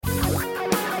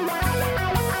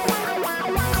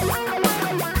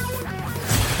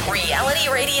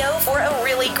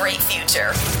bright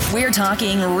future. We're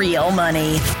talking real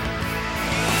money.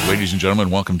 Ladies and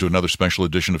gentlemen, welcome to another special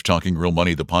edition of Talking Real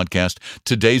Money, the podcast.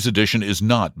 Today's edition is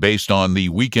not based on the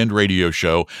weekend radio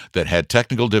show that had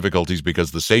technical difficulties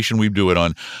because the station we do it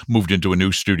on moved into a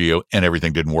new studio and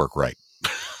everything didn't work right.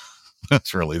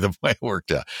 That's really the way it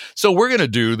worked out. So we're going to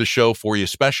do the show for you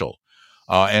special.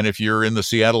 And if you're in the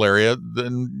Seattle area,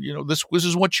 then, you know, this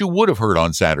is what you would have heard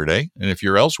on Saturday. And if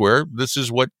you're elsewhere, this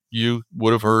is what you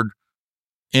would have heard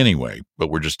anyway, but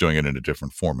we're just doing it in a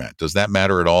different format. Does that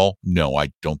matter at all? No,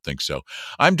 I don't think so.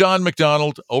 I'm Don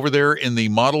McDonald over there in the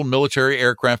Model Military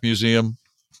Aircraft Museum,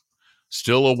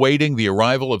 still awaiting the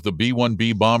arrival of the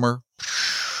B-1B bomber.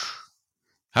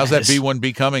 How's that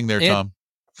B-1B coming there, Tom?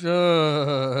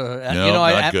 The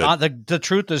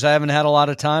truth is I haven't had a lot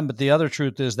of time, but the other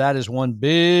truth is that is one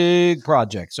big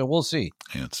project. So we'll see.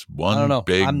 It's one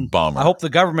big bomber. I hope the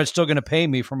government's still going to pay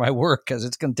me for my work because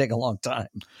it's going to take a long time.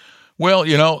 Well,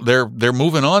 you know, they're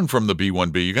moving on from the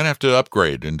B-1B. You're going to have to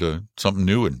upgrade into something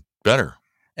new and better.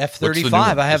 F-35.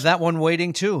 I have that one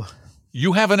waiting too.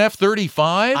 You have an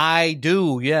F-35? I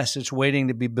do. Yes, it's waiting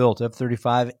to be built.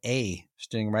 F-35A,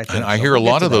 staying right there. And I hear a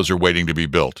lot of those are waiting to be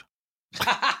built.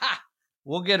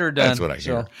 We'll get her done. That's what I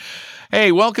hear.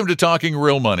 Hey, welcome to Talking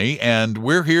Real Money, and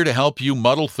we're here to help you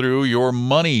muddle through your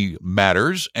money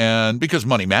matters, and because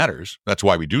money matters, that's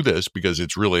why we do this, because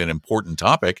it's really an important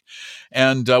topic.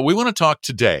 And we want to talk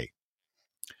today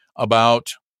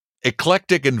about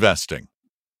eclectic investing.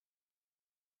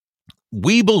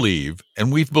 We believe,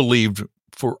 and we've believed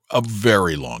for a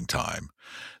very long time,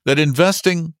 that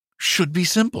investing should be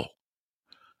simple.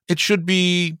 It should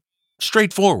be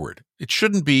straightforward. It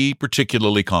shouldn't be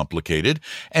particularly complicated,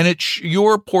 and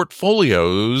your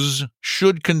portfolios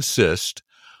should consist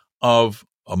of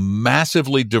a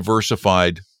massively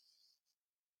diversified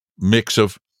mix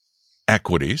of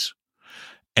equities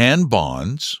and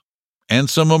bonds and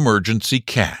some emergency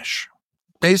cash.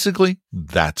 Basically,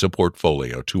 that's a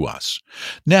portfolio to us.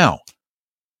 Now,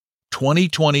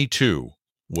 2022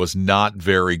 was not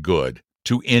very good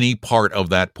to any part of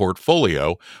that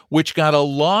portfolio, which got a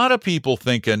lot of people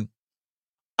thinking,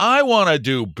 I want to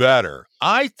do better.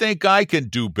 I think I can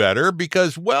do better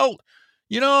because, well,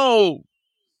 you know,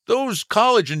 those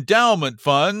college endowment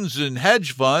funds and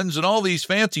hedge funds and all these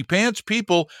fancy pants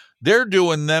people, they're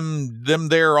doing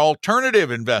their alternative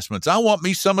investments. I want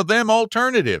me some of them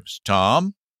alternatives,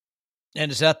 Tom.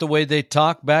 And is that the way they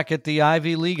talk back at the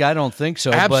Ivy League? I don't think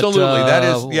so. Absolutely. But, that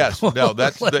is, yes. No,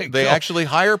 they actually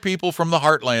hire people from the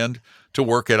heartland to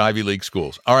work at Ivy League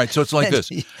schools. All right. So it's like this.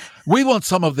 We want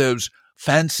some of those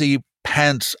fancy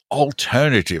pants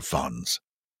alternative funds.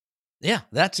 Yeah,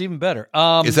 that's even better.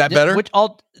 Is that better?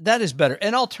 That is better.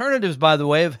 And alternatives, by the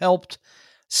way, have helped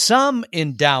some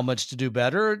endowments to do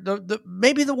better.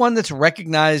 Maybe the one that's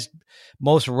recognized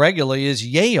most regularly is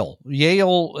Yale.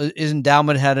 Yale's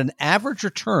endowment had an average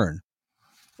return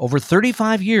over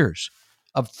 35 years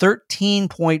of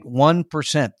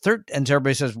 13.1%. And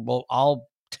everybody says, well, I'll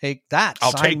take that.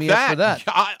 Sign me up for that.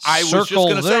 I was just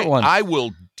going to say, I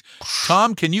will.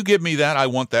 Tom, can you give me that? I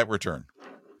want that return.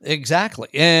 Exactly.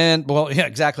 And, well, yeah,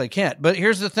 exactly. Can't. But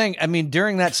here's the thing. I mean,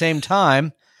 during that same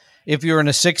time, if you're in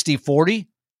a 60-40,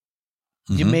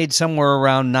 you made somewhere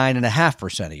around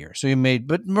 9.5% a year. So you made,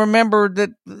 but remember that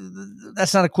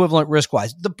that's not equivalent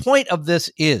risk-wise. The point of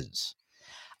this is,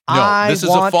 there's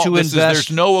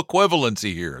no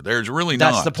equivalency here. There's really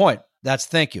not. That's the point.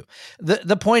 Thank you.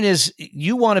 The point is,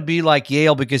 you want to be like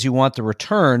Yale because you want the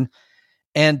return.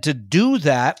 And to do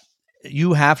that,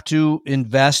 you have to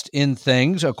invest in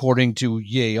things, according to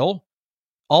Yale,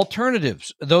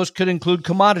 alternatives. Those could include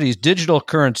commodities, digital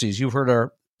currencies. You've heard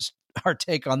our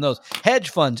take on those.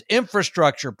 Hedge funds,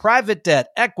 infrastructure, private debt,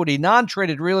 equity,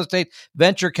 non-traded real estate,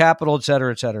 venture capital, et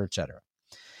cetera, et cetera, et cetera.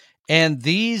 And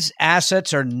these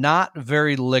assets are not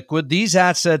very liquid. These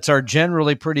assets are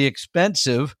generally pretty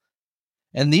expensive.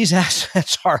 And these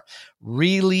assets are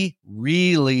really,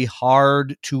 really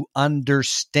hard to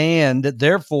understand.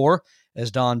 Therefore,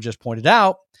 as Don just pointed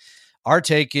out, our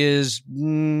take is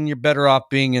you're better off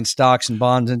being in stocks and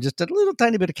bonds and just a little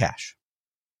tiny bit of cash.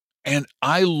 And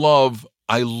I love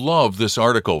this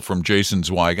article from Jason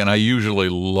Zweig, and I usually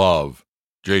love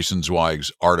Jason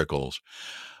Zweig's articles.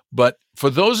 But for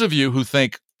those of you who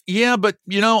think, yeah, but,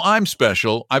 you know, I'm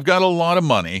special. I've got a lot of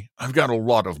money. I'm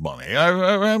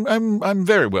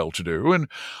very well to do. And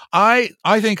I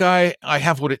think I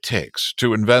have what it takes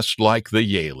to invest like the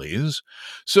Yaleys.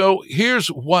 So here's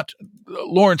what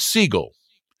Lawrence Siegel,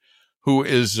 who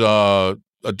is a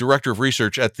director of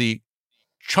research at the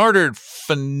Chartered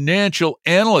Financial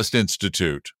Analyst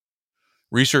Institute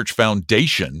Research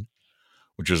Foundation,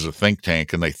 which is a think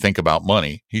tank, and they think about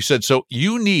money. He said, so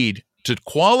you need to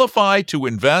qualify to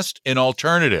invest in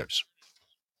alternatives.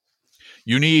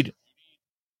 You need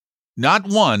not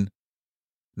one,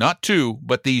 not two,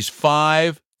 but these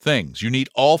 5 things. You need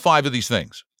all 5 of these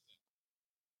things.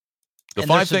 The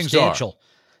 5 things are.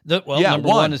 Number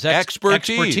one is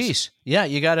expertise. Yeah,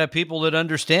 you got to have people that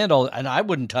understand all, and I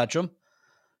wouldn't touch them.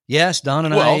 Yes, Don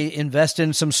and I invest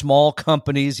in some small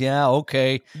companies. Yeah,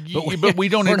 okay, but we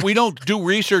don't do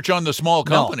research on the small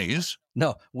companies.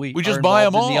 No, we just buy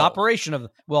them all. In the operation of.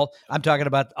 Well, I'm talking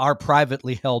about our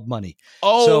privately held money.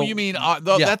 Oh, so, you mean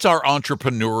that's our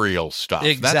entrepreneurial stuff?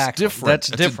 Exactly, that's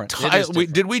different.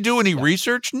 Did we do any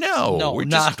research? No, we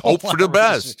just hope for the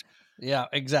best. Yeah,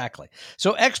 exactly.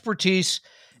 So expertise,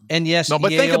 and yes, no,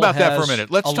 but think about that for a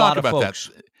minute. Let's talk about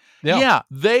that. Yeah,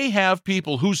 they have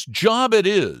people whose job it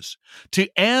is to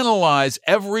analyze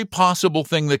every possible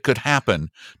thing that could happen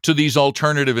to these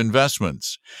alternative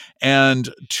investments,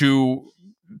 and to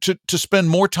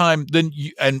spend more time than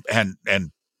you,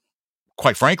 and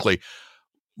quite frankly,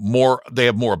 they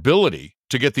have more ability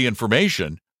to get the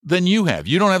information than you have.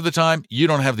 You don't have the time. You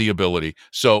don't have the ability.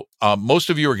 So most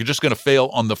of you are just going to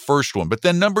fail on the first one. But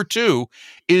then number 2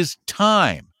 is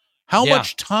time. How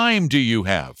much time do you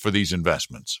have for these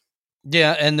investments?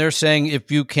 Yeah, and they're saying if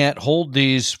you can't hold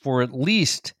these for at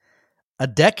least a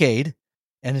decade,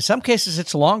 and in some cases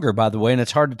it's longer, by the way, and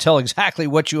it's hard to tell exactly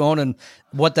what you own and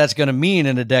what that's going to mean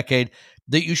in a decade,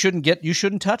 that you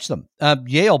shouldn't touch them.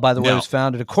 Yale, by the way, was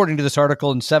founded, according to this article,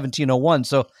 in 1701,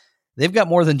 so they've got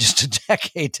more than just a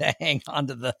decade to hang on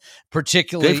to the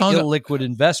particularly illiquid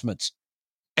investments.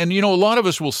 And, a lot of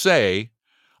us will say,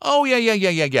 oh,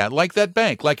 yeah, like that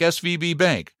bank, like SVB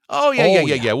Bank. Oh,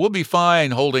 yeah. We'll be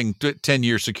fine holding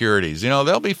 10-year securities.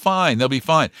 They'll be fine.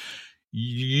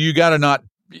 You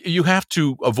have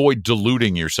to avoid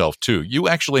deluding yourself too. You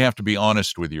actually have to be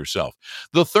honest with yourself.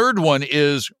 The third one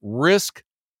is risk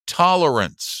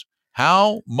tolerance.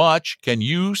 How much can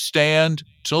you stand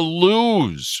to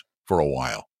lose for a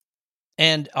while?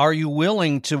 And are you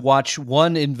willing to watch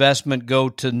one investment go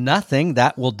to nothing?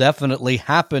 That will definitely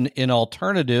happen in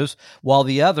alternatives, while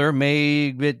the other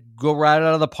may go right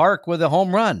out of the park with a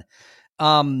home run.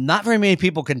 Not very many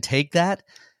people can take that,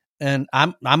 and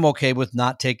I'm okay with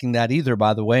not taking that either,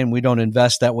 by the way, and we don't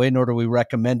invest that way, nor do we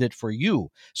recommend it for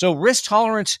you. So risk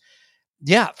tolerance,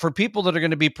 for people that are going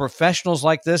to be professionals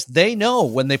like this, they know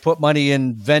when they put money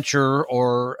in venture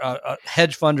or a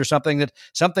hedge fund or something that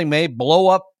something may blow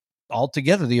up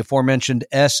altogether, the aforementioned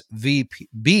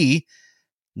SVB,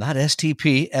 not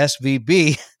STP,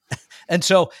 SVB. And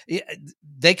so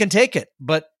they can take it,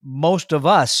 but most of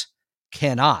us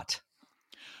cannot.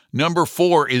 Number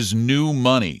 4 is new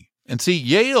money. And see,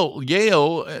 Yale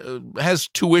has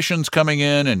tuitions coming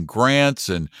in and grants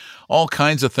and all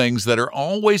kinds of things that are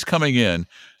always coming in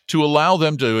to allow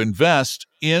them to invest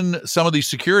in some of these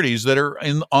securities that are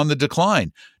on the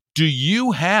decline. Do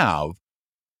you have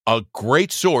a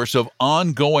great source of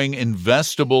ongoing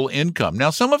investable income? Now,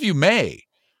 some of you may.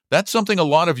 That's something a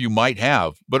lot of you might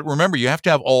have. But remember, you have to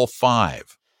have all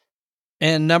 5.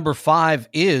 And number 5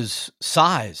 is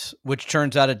size, which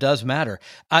turns out it does matter.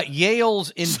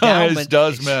 Yale's endowment... Size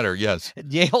does matter, yes.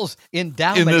 Yale's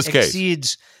endowment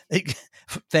exceeds,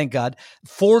 thank God,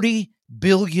 $40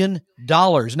 billion.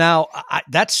 Now,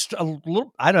 that's a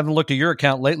little... I haven't looked at your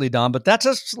account lately, Don, but that's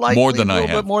a slightly more than I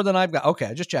have. Bit more than I've got.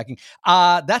 Okay, just checking.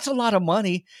 That's a lot of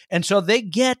money. And so they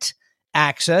get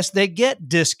access, they get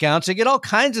discounts, they get all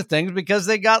kinds of things because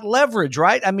they got leverage,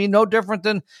 right? I mean, no different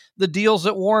than the deals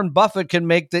that Warren Buffett can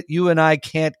make that you and I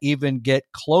can't even get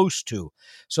close to.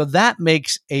 So that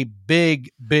makes a big,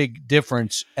 big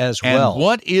difference as well. And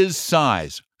what is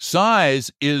size? Size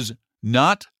is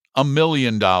not $1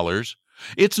 million.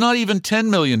 It's not even $10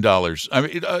 million. I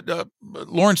mean,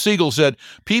 Lauren Siegel said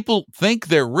people think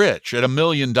they're rich at $1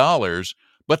 million,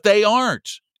 but they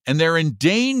aren't. And they're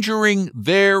endangering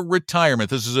their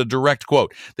retirement. This is a direct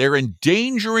quote. They're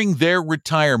endangering their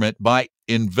retirement by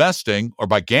investing or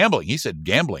by gambling. He said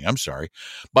gambling, I'm sorry.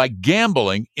 By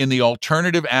gambling in the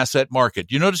alternative asset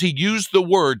market. You notice he used the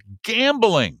word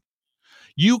gambling.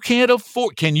 You can't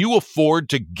afford. Can you afford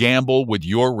to gamble with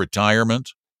your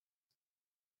retirement?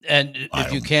 And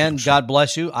if you can, God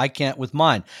bless you. I can't with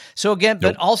mine. So again,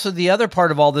 but also the other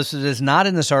part of all this that is not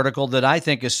in this article that I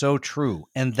think is so true,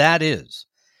 and that is,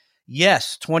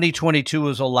 yes, 2022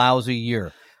 was a lousy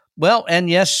year. Well, and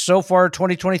yes, so far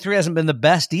 2023 hasn't been the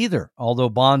best either, although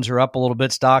bonds are up a little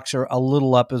bit, stocks are a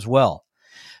little up as well.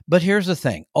 But here's the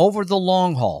thing. Over the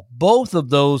long haul, both of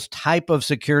those type of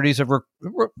securities have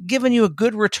given you a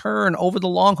good return over the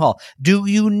long haul. Do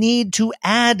you need to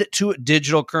add to it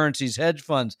digital currencies, hedge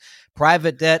funds,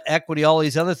 private debt, equity, all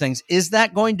these other things? Is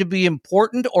that going to be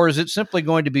important, or is it simply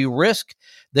going to be risk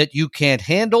that you can't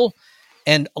handle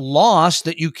and loss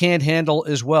that you can't handle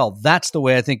as well? That's the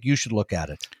way I think you should look at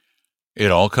it.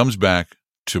 It all comes back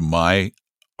to my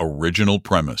original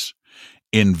premise.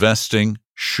 Investing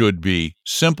should be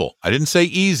simple. I didn't say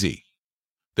easy.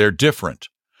 They're different.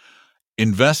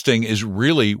 Investing is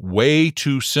really way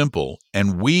too simple,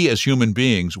 and we as human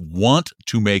beings want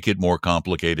to make it more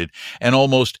complicated. And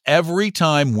almost every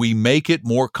time we make it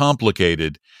more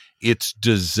complicated, it's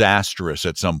disastrous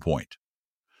at some point.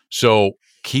 So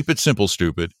keep it simple,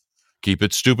 stupid. Keep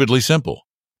it stupidly simple.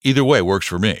 Either way works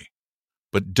for me.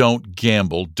 But don't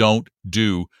gamble. Don't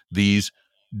do these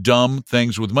dumb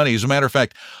things with money. As a matter of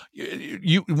fact,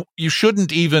 you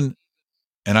shouldn't even,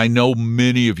 and I know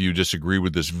many of you disagree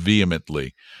with this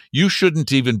vehemently, you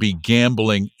shouldn't even be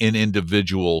gambling in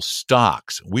individual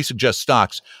stocks. We suggest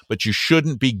stocks, but you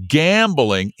shouldn't be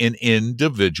gambling in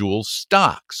individual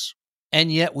stocks. And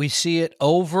yet we see it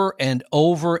over and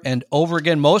over and over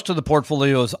again. Most of the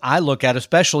portfolios I look at,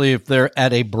 especially if they're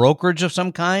at a brokerage of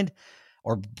some kind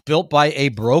or built by a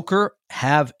broker,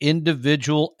 have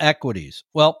individual equities.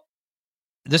 Well,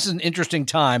 this is an interesting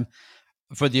time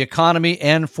for the economy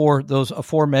and for those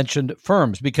aforementioned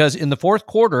firms, because in the fourth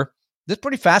quarter, this is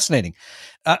pretty fascinating.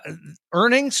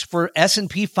 Earnings for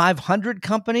S&P 500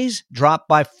 companies dropped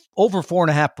by over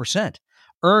 4.5%.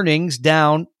 Earnings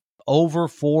down over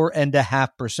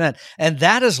 4.5%. And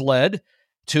that has led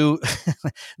to,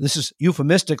 this is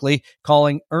euphemistically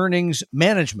calling earnings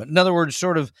management. In other words,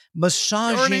 sort of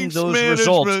massaging Earnings those management.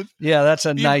 results. Yeah, that's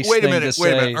a nice thing to say.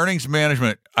 Wait a minute. Earnings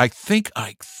management. I think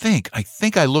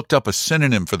I looked up a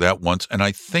synonym for that once, and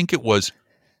I think it was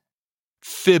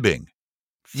fibbing.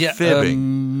 Yeah,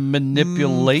 fibbing.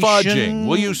 Manipulation. Fudging.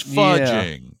 We'll use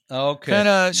fudging. Yeah. Okay. Kind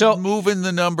of so moving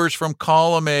the numbers from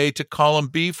column A to column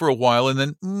B for a while, and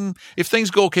then if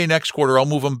things go okay next quarter, I'll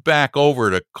move them back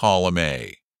over to column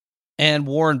A. And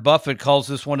Warren Buffett calls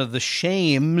this one of the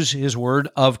shames, his word,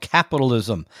 of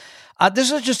capitalism. This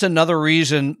is just another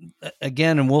reason,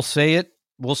 again, and we'll say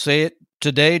it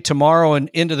today, tomorrow, and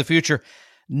into the future,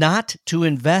 not to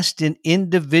invest in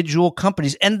individual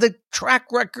companies. And the track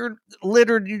record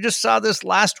littered. You just saw this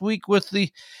last week with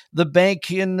the bank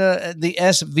in the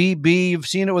SVB. You've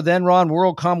seen it with Enron,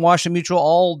 WorldCom, Washington Mutual,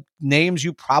 all names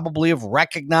you probably have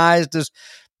recognized as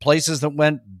places that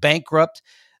went bankrupt.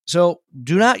 So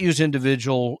do not use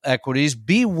individual equities.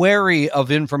 Be wary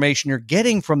of information you're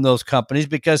getting from those companies,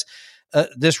 because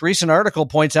this recent article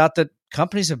points out that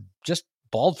companies have just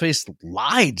bald-faced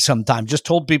lied sometimes, just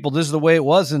told people this is the way it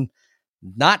was, and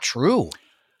not true.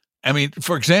 I mean,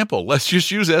 for example, let's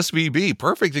just use SVB.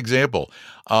 Perfect example.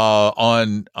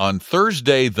 On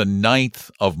Thursday, the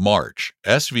 9th of March,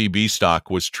 SVB stock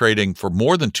was trading for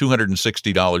more than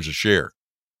 $260 a share.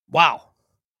 Wow.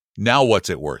 Now what's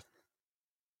it worth?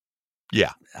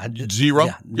 Yeah. Zero?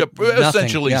 Yeah,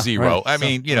 essentially zero. Right. I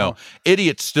mean,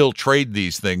 idiots still trade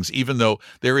these things, even though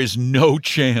there is no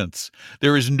chance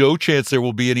there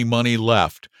will be any money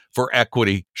left for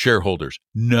equity shareholders.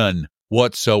 None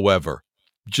whatsoever.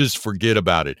 Just forget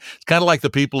about it. It's kind of like the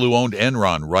people who owned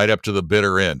Enron right up to the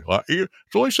bitter end. Well, it's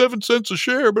only 7 cents a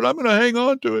share, but I'm going to hang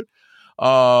on to it.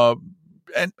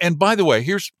 And by the way,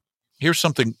 here's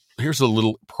a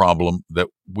little problem that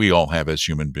we all have as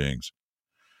human beings.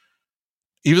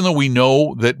 Even though we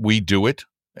know that we do it,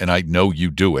 and I know you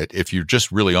do it, if you're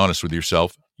just really honest with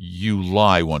yourself, you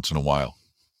lie once in a while.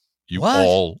 You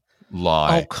all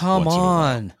lie. Oh, come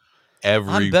on.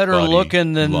 Everybody I'm better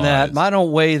looking than lies. that. I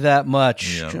don't weigh that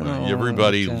much. Yeah,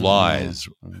 everybody lies.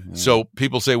 So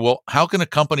people say, well, how can a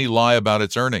company lie about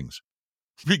its earnings?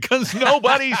 Because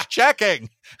nobody's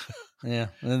checking. Yeah,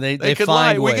 and they can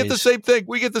find lie. ways. We get the same thing.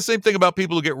 We get the same thing about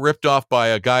people who get ripped off by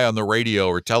a guy on the radio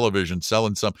or television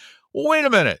selling some. Wait a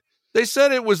minute. They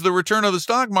said it was the return of the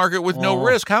stock market with no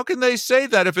risk. How can they say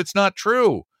that if it's not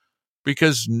true?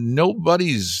 Because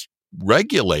nobody's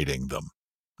regulating them.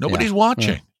 Nobody's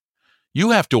watching. Yeah.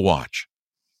 You have to watch.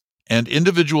 And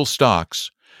individual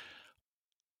stocks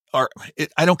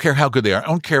I don't care how good they are. I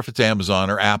don't care if it's Amazon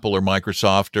or Apple or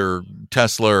Microsoft or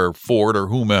Tesla or Ford or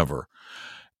whomever.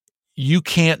 You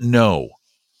can't know.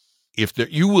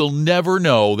 You will never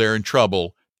know they're in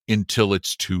trouble until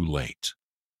it's too late.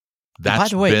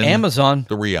 That's by the way, Amazon,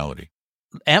 the reality.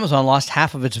 Amazon lost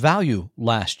half of its value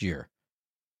last year.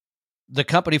 The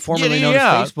company formerly known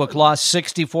as Facebook lost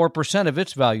 64% of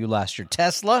its value last year.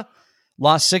 Tesla,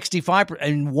 lost 65%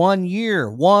 in 1 year,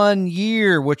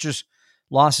 which is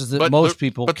losses that most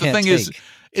people can't take. But the thing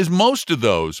is most of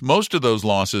those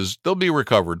losses, they'll be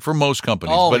recovered for most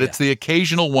companies, but it's the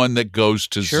occasional one that goes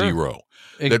to zero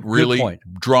that really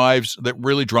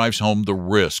drives home the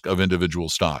risk of individual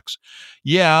stocks.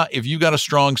 Yeah, if you got a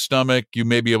strong stomach, you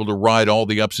may be able to ride all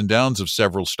the ups and downs of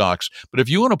several stocks. But if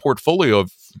you own a portfolio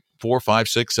of 4, 5,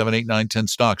 6, 7, 8, 9, 10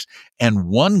 stocks, and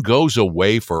one goes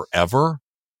away forever,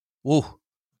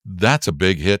 that's a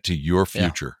big hit to your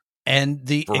future. And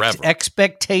the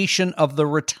expectation of the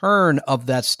return of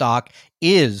that stock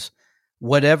is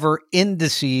whatever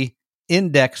index,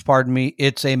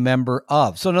 it's a member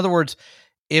of. So in other words,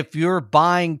 if you're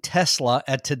buying Tesla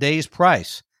at today's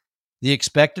price, the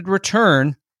expected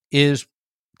return is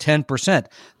 10%.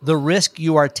 The risk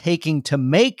you are taking to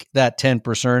make that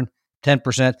 10%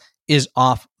 is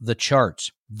off the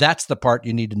charts. That's the part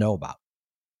you need to know about.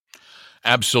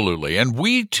 Absolutely. And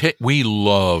we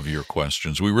love your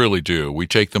questions. We really do. We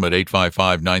take them at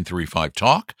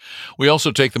 855-935-TALK. We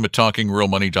also take them at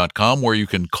talkingrealmoney.com, where you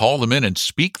can call them in and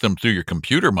speak them through your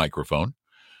computer microphone.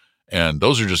 And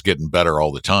those are just getting better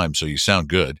all the time, so you sound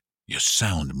good. You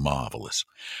sound marvelous.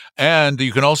 And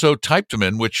you can also type them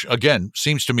in, which, again,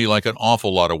 seems to me like an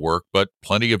awful lot of work, but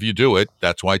plenty of you do it.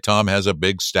 That's why Tom has a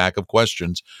big stack of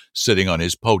questions sitting on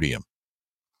his podium.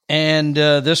 And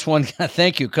this one,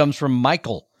 thank you, comes from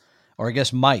Michael, or I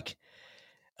guess Mike.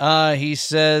 He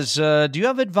says, do you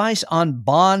have advice on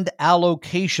bond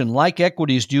allocation? Like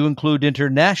equities, do you include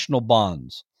international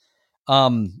bonds?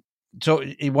 So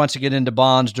he wants to get into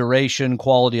bonds, duration,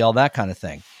 quality, all that kind of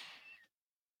thing.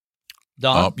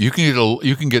 Don? You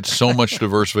can get so much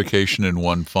diversification in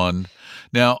one fund.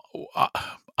 Now,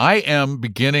 I am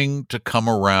beginning to come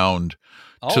around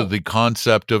to the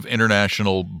concept of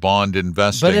international bond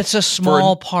investing. But it's a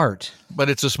small part. But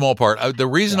it's a small part. The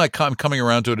reason I'm coming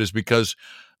around to it is because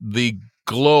the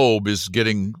world is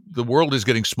getting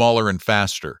smaller and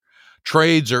faster.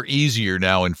 Trades are easier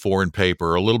now in foreign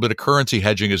paper. A little bit of currency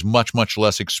hedging is much, much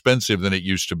less expensive than it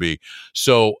used to be.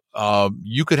 So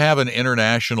you could have an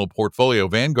international portfolio.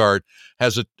 Vanguard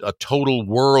has a total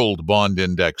world bond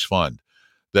index fund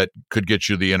that could get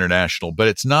you the international, but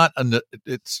it's not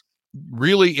it's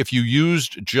really, if you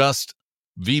used just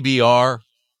VBR.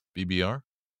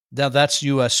 Now that's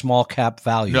U.S. small cap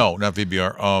value. No, not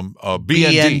VBR.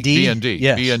 BND.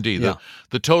 Yes. BND.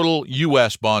 The total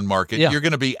U.S. bond market. Yeah. You're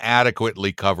going to be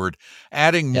adequately covered.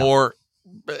 Adding more,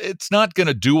 it's not going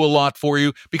to do a lot for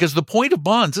you, because the point of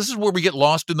bonds, this is where we get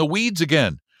lost in the weeds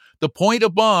again. The point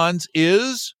of bonds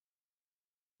is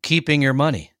keeping your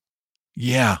money.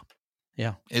 Yeah.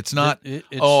 It's not, I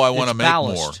want to make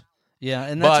balanced. more. Yeah,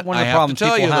 and that's one of the problems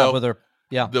people have with their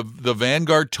the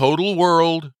Vanguard Total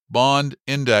World Bond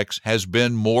Index has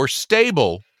been more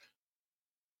stable,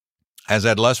 has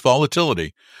had less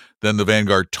volatility than the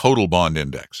Vanguard Total Bond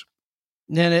Index.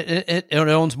 And it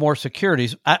owns more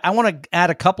securities. I want to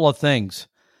add a couple of things.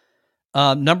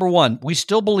 Number one, we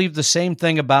still believe the same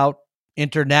thing about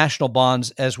international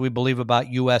bonds as we believe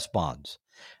about U.S. bonds.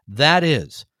 That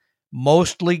is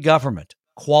mostly government.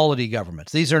 Quality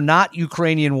governments. These are not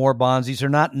Ukrainian war bonds. These are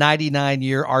not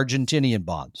 99-year Argentinian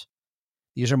bonds.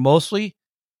 These are mostly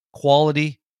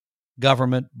quality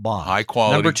government bonds. High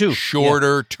quality. Number two,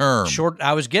 shorter term.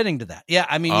 I was getting to that. Yeah,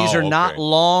 I mean, these are not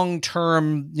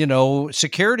long-term,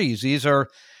 securities. These are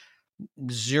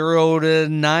 0 to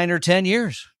 9 or 10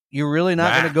 years. You're really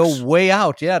not going to go way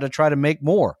out, to try to make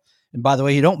more. And by the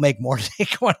way, you don't make more.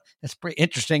 That's pretty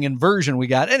interesting inversion we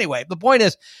got. Anyway, the point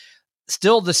is,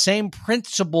 still the same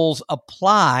principles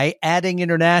apply. Adding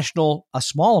international, a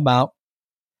small amount,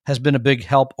 has been a big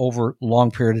help over a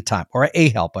long period of time, or a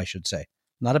help, I should say.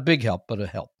 Not a big help, but a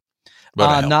help.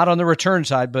 Not on the return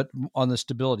side, but on the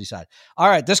stability side. All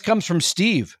right, this comes from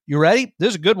Steve. You ready? This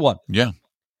is a good one. Yeah.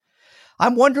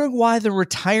 I'm wondering why the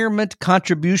retirement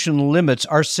contribution limits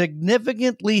are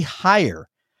significantly higher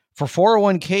for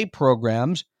 401k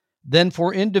programs than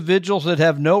for individuals that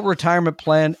have no retirement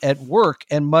plan at work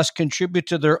and must contribute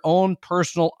to their own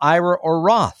personal IRA or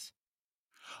Roth.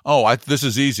 This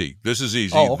is easy.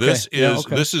 Oh, okay.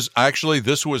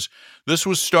 This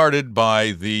was started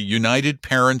by the United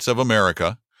Parents of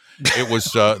America. It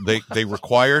was they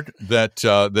required that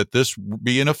this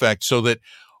be in effect so that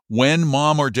when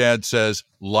mom or dad says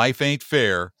life ain't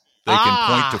fair, they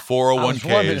can point to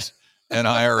 401ks and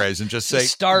IRAs and just say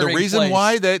the reason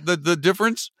why the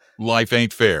difference. Life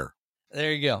ain't fair.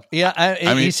 There you go.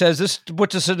 Yeah, he says this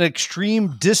puts us at an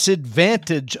extreme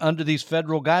disadvantage under these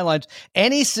federal guidelines.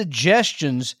 Any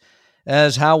suggestions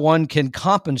as how one can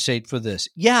compensate for this?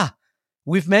 Yeah,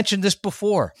 we've mentioned this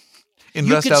before.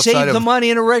 invest you could outside save of the money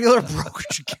in a regular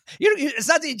brokerage. It's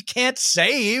not that you can't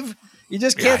save. You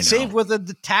just can't save with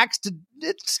the tax.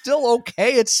 It's still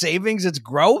okay. It's savings. It's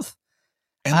growth.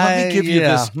 And let me give you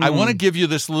this. I want to give you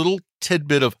this little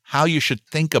tidbit of how you should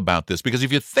think about this, because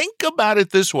if you think about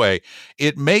it this way,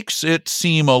 it makes it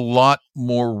seem a lot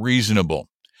more reasonable.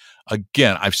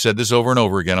 Again, I've said this over and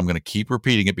over again. I'm going to keep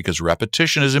repeating it because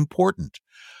repetition is important.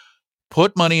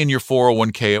 Put money in your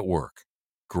 401k at work.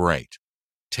 Great.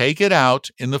 Take it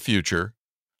out in the future.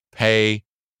 Pay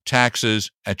taxes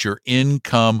at your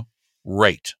income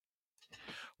rate,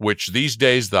 which these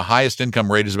days the highest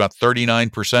income rate is about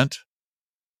 39%.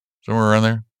 Somewhere around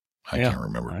there? I can't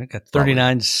remember. I got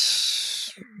 39.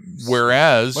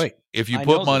 Whereas if you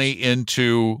put money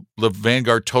into the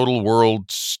Vanguard Total World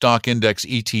Stock Index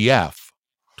ETF,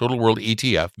 Total World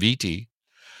ETF, VT,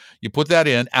 you put that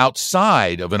in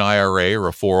outside of an IRA or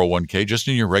a 401k, just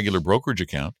in your regular brokerage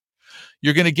account,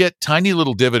 you're going to get tiny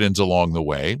little dividends along the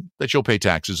way that you'll pay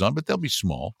taxes on, but they'll be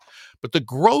small. But the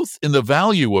growth in the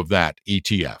value of that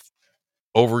ETF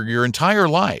over your entire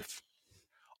life,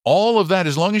 all of that,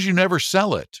 as long as you never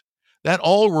sell it, that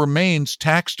all remains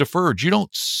tax deferred. You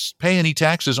don't pay any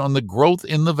taxes on the growth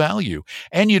in the value,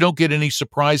 and you don't get any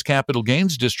surprise capital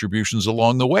gains distributions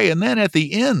along the way. And then at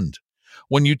the end,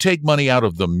 when you take money out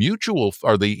of the mutual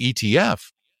or the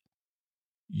ETF,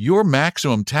 your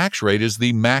maximum tax rate is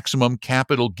the maximum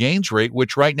capital gains rate,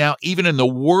 which right now, even in the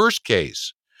worst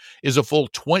case, is a full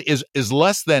 20 is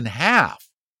less than half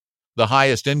the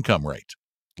highest income rate.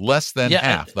 Less than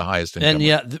half the highest income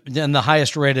rate. And the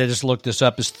highest rate, I just looked this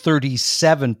up, is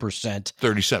 37%.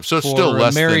 37. So it's still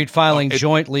less than. Married filing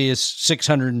jointly is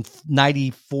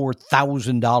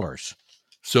 $694,000.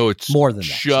 So it's more than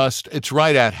that. It's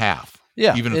right at half.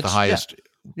 Yeah. Even at the highest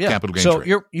capital gains rate.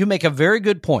 So you make a very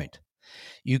good point.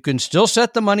 You can still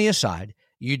set the money aside.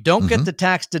 You don't get the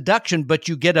tax deduction, but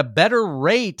you get a better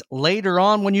rate later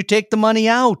on when you take the money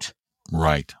out.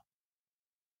 Right.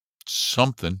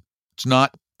 Something.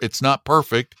 It's not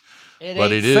perfect,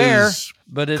 but it fair, is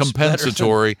but it's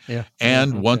compensatory. Yeah.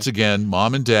 And once again,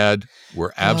 Mom and Dad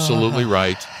were absolutely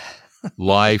right.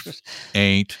 Life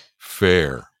ain't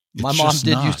fair. My mom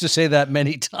used to say that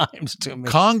many times to me.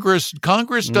 Congress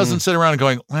doesn't sit around and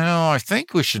going, well, I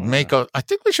think we should make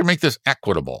this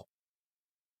equitable.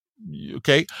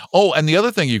 Okay. Oh, and the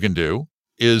other thing you can do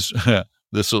is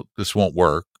this won't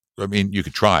work. I mean, you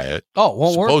could try it. Oh, it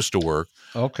won't work. It's supposed to work.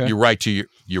 Okay. You write to your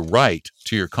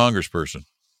congressperson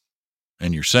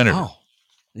and your senator. Oh,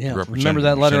 yeah. Remember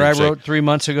that letter I wrote 3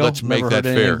 months ago? Let's make that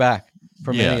fair. Back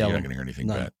from any of them. You're not going to hear anything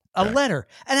back. A letter.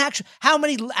 How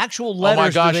many actual letters? Oh my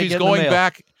gosh, do they he's get going in the mail?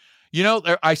 back. You know,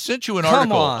 I sent you an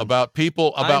article about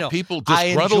people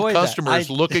disgruntled customers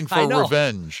looking for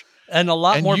revenge. And a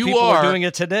lot more people are doing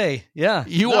it today. Yeah.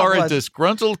 You are a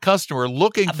disgruntled customer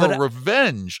looking for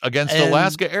revenge against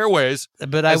Alaska Airways,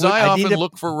 but I often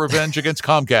look for revenge against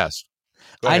Comcast.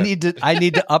 I need to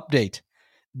update.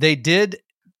 They did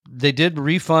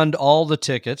refund all the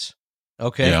tickets.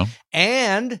 Okay. Yeah.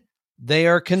 And they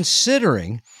are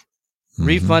considering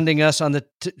refunding us on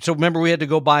so remember, we had to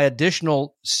go buy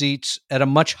additional seats at a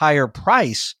much higher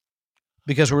price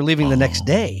because we're leaving the next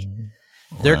day.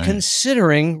 They're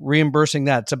considering reimbursing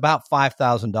that. It's about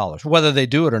 $5,000. Whether they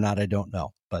do it or not, I don't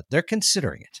know, but they're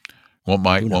considering it. Want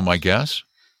my guess?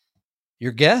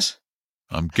 Your guess?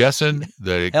 I'm guessing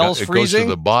that it goes to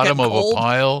the bottom of a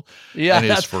pile and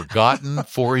is forgotten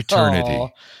for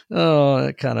eternity. Oh,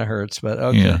 it kind of hurts, but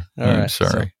okay. Yeah, I'm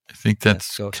sorry. So, I think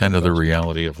that's kind of the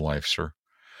reality of life, sir.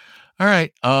 All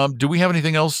right. Do we have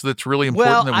anything else that's really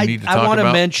important that we need to talk about? I want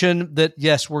to mention that,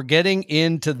 yes, we're getting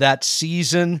into that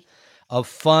season of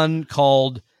fun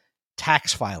called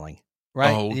tax filing,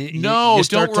 right? Oh, no,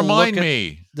 don't remind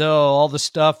me. All the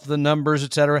stuff, the numbers,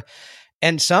 et cetera.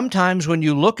 And sometimes when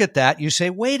you look at that, you say,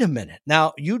 wait a minute.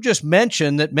 Now, you just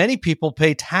mentioned that many people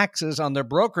pay taxes on their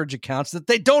brokerage accounts that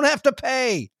they don't have to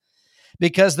pay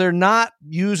because they're not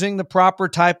using the proper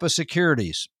type of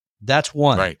securities. That's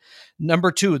one. Right.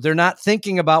 Number two, they're not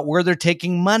thinking about where they're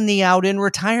taking money out in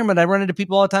retirement. I run into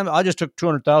people all the time. I just took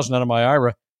 $200,000 out of my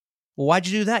IRA. Well, why'd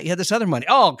you do that? You had this other money.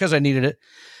 Oh, because I needed it.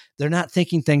 They're not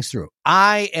thinking things through.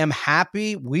 I am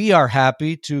happy. We are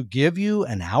happy to give you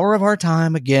an hour of our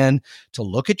time again to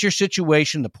look at your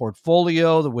situation, the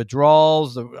portfolio, the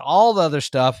withdrawals, all the other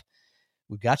stuff.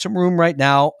 We've got some room right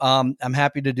now. I'm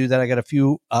happy to do that. I got a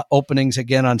few openings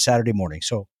again on Saturday morning.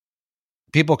 So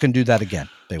people can do that again.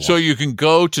 So you can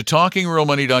go to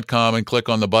talkingrealmoney.com and click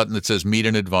on the button that says Meet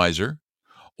an Advisor.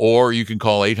 Or you can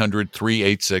call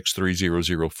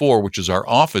 800-386-3004, which is our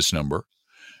office number,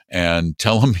 and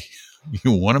tell them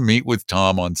you want to meet with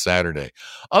Tom on Saturday.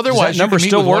 Otherwise, you can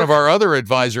meet with one of our other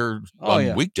advisors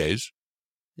on weekdays.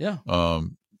 Yeah.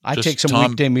 I take some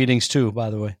weekday meetings too, by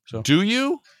the way. So do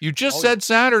you? You just said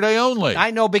Saturday only.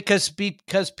 I know because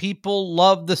people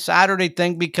love the Saturday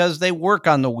thing because they work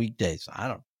on the weekdays. I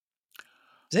don't.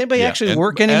 Does anybody actually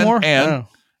work anymore?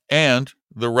 And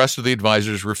the rest of the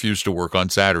advisors refuse to work on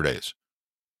Saturdays.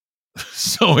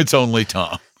 So it's only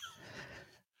Tom.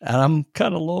 And I'm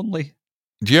kind of lonely.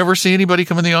 Do you ever see anybody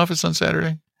come in the office on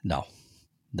Saturday? No,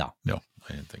 I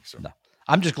didn't think so. No.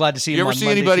 I'm just glad to see you him on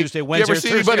Monday, Tuesday, Wednesday, you ever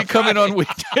see anybody come in on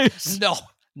weekdays? No.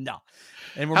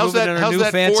 And we're how's moving in our new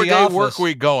fancy 4-day office. work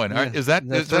week going? Yeah. Is that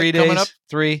 3 days? Coming up?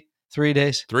 3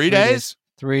 days. 3 days?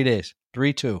 3 days.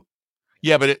 3-2.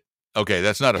 Yeah, but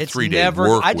that's not a 3-day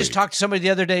work I just talked to somebody the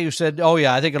other day who said, "Oh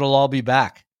yeah, I think it'll all be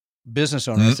back." Business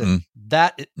owner. I said,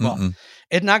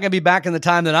 it's not going to be back in the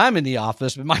time that I'm in the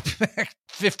office. It might be back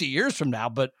 50 years from now,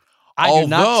 but I do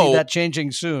not see that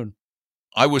changing soon.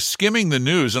 I was skimming the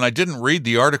news and I didn't read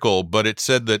the article, but it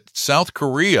said that South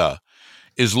Korea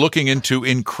is looking into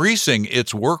increasing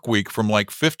its work week from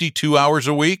like 52 hours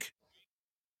a week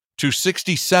to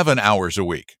 67 hours a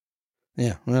week.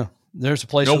 Yeah, well, there's a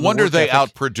place. No wonder they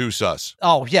outproduce us.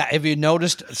 Oh, yeah. Have you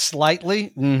noticed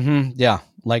slightly? Mm-hmm. Yeah,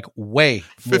 like way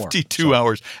 52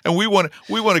 hours. And we want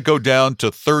to go down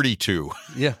to 32.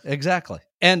 Yeah, exactly.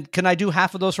 And can I do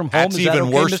half of those from home? That's Is even that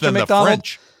okay, worse Mr. than McDonald? the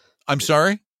French. I'm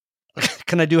sorry?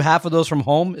 Can I do half of those from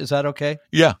home? Is that okay?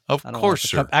 Yeah, of course,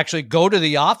 sir. Actually go to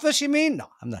the office, you mean? No,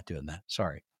 I'm not doing that.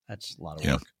 Sorry. That's a lot of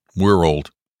work. We're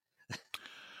old.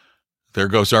 There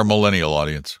goes our millennial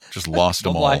audience. Just lost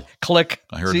them all. Click.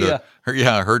 I heard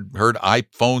I heard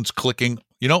iPhones clicking.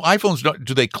 You know, iPhones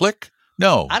do they click?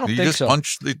 No. I don't think so. You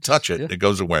just touch it. Yeah. It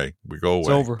goes away. We go away. It's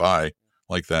over. Bye.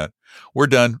 Like that. We're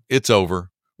done. It's over.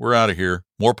 We're out of here.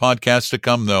 More podcasts to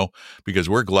come, though, because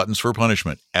we're gluttons for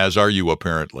punishment, as are you,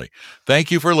 apparently. Thank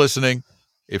you for listening.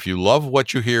 If you love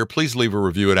what you hear, please leave a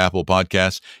review at Apple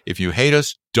Podcasts. If you hate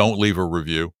us, don't leave a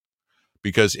review.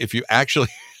 Because if you actually,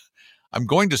 I'm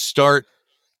going to start,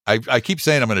 I keep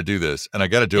saying I'm going to do this, and I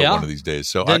got to do it one of these days.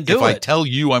 So if I tell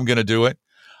you I'm going to do it,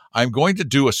 I'm going to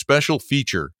do a special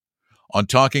feature on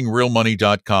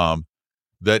TalkingRealMoney.com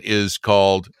that is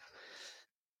called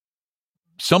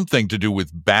something to do with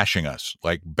bashing us,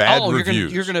 like bad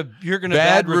reviews. You're gonna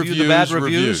bad review the bad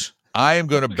reviews. I'm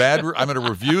going to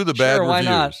review the bad reviews. Why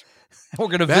not? We're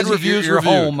going to visit your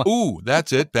home. Ooh,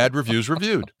 that's it. Bad reviews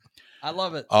reviewed. I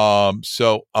love it.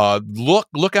 So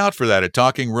look out for that at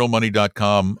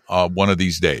TalkingRealMoney.com one of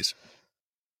these days.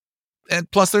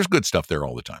 And plus, there's good stuff there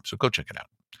all the time. So go check it out.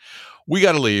 We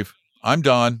got to leave. I'm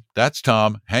Don. That's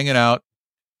Tom, hanging out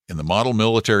in the Model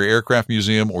Military Aircraft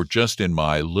Museum or just in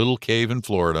my little cave in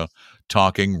Florida,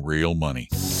 talking real money.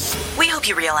 We hope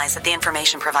you realize that the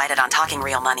information provided on Talking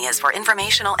Real Money is for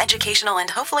informational, educational, and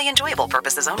hopefully enjoyable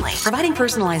purposes only. Providing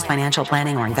personalized financial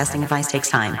planning or investing advice takes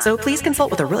time, so please consult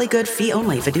with a really good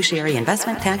fee-only fiduciary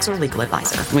investment, tax, or legal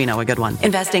advisor. We know a good one.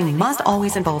 Investing must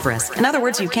always involve risk. In other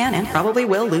words, you can and probably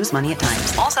will lose money at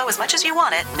times. Also, as much as you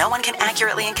want it, no one can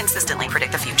accurately and consistently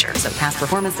predict the future, so past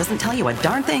performance doesn't tell you a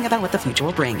darn thing about what the future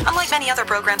will bring. Unlike many other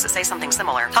programs that say something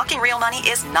similar, Talking Real Money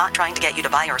is not trying to get you to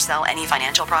buy or sell any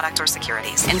financial products or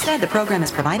securities. Instead, the program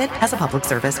is provided as a public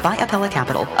service by Apella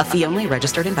Capital, a fee-only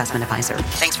registered investment advisor.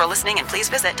 Thanks for listening, and please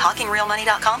visit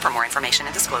TalkingRealMoney.com for more information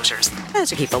and disclosures.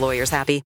 To keep the lawyers happy.